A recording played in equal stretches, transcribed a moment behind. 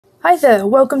Hi there,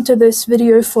 welcome to this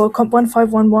video for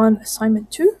COMP1511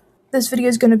 Assignment 2. This video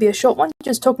is going to be a short one,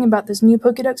 just talking about this new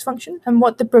Pokedex function and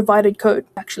what the provided code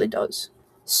actually does.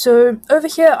 So over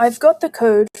here I've got the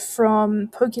code from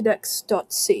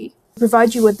Pokedex.c to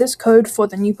provide you with this code for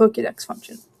the new Pokedex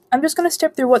function. I'm just going to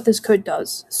step through what this code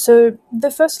does. So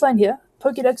the first line here,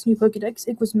 Pokedex new Pokedex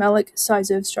equals malloc size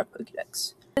of struct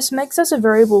Pokedex. This makes us a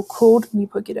variable called new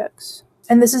Pokedex.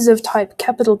 And this is of type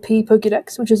capital P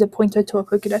Pokedex, which is a pointer to a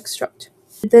Pokedex struct.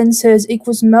 It then says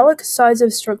equals malloc size of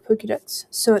struct Pokedex,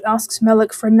 so it asks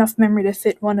malloc for enough memory to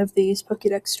fit one of these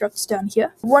Pokedex structs down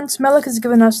here. Once malloc has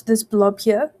given us this blob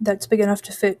here, that's big enough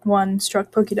to fit one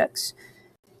struct Pokedex,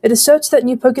 it asserts that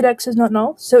new Pokedex is not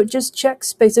null, so it just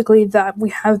checks basically that we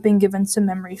have been given some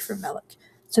memory from malloc,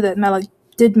 so that malloc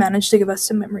did manage to give us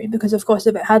some memory, because of course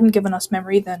if it hadn't given us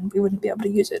memory then we wouldn't be able to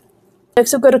use it.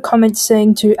 Next I've got a comment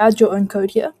saying to add your own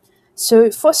code here.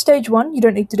 So for stage 1, you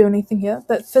don't need to do anything here,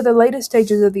 but for the later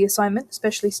stages of the assignment,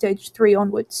 especially stage 3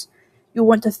 onwards, you'll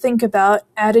want to think about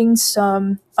adding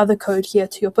some other code here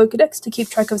to your Pokedex to keep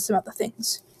track of some other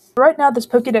things. Right now this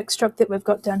Pokedex struct that we've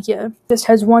got down here just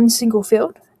has one single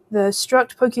field, the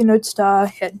struct Pokenode star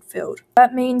head field.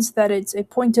 That means that it's a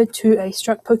pointer to a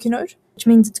struct Pokenode, which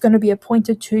means it's going to be a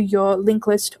pointer to your linked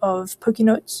list of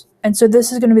Pokenodes. And so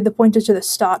this is going to be the pointer to the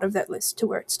start of that list, to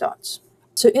where it starts.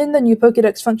 So in the new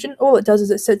Pokedex function, all it does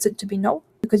is it sets it to be null,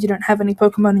 because you don't have any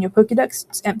Pokemon in your Pokedex,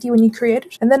 it's empty when you create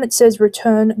it. And then it says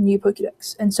return new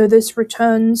Pokedex. And so this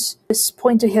returns this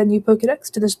pointer here, new Pokedex,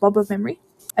 to this blob of memory.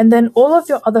 And then all of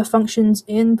your other functions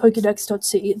in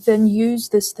Pokedex.c then use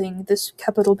this thing, this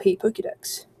capital P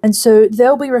Pokedex. And so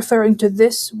they'll be referring to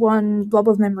this one blob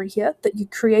of memory here that you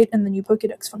create in the new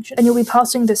Pokedex function. And you'll be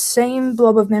passing the same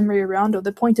blob of memory around, or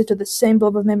the pointer to the same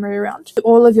blob of memory around, to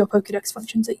all of your Pokedex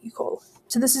functions that you call.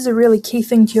 So this is a really key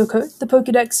thing to your code. The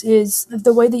Pokedex is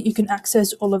the way that you can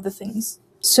access all of the things.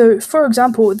 So, for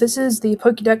example, this is the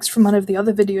Pokedex from one of the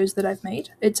other videos that I've made.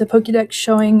 It's a Pokedex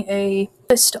showing a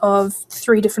list of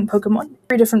 3 different Pokemon,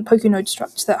 3 different Pokenode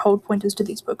structs that hold pointers to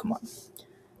these Pokemon.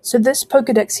 So this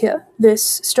Pokedex here,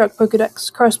 this struct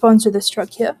Pokedex, corresponds to this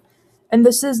struct here, and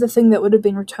this is the thing that would have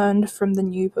been returned from the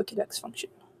new Pokedex function.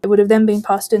 It would have then been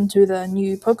passed into the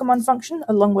new Pokemon function,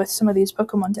 along with some of these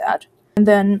Pokemon to add, and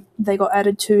then they got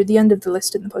added to the end of the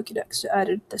list in the Pokedex, so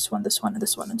added this one, and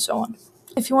this one, and so on.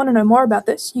 If you want to know more about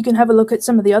this, you can have a look at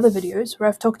some of the other videos where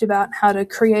I've talked about how to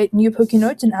create new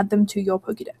Pokenodes and add them to your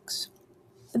Pokedex.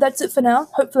 But that's it for now.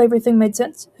 Hopefully everything made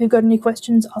sense. If you've got any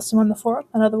questions, ask them on the forum,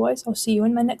 and otherwise I'll see you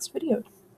in my next video.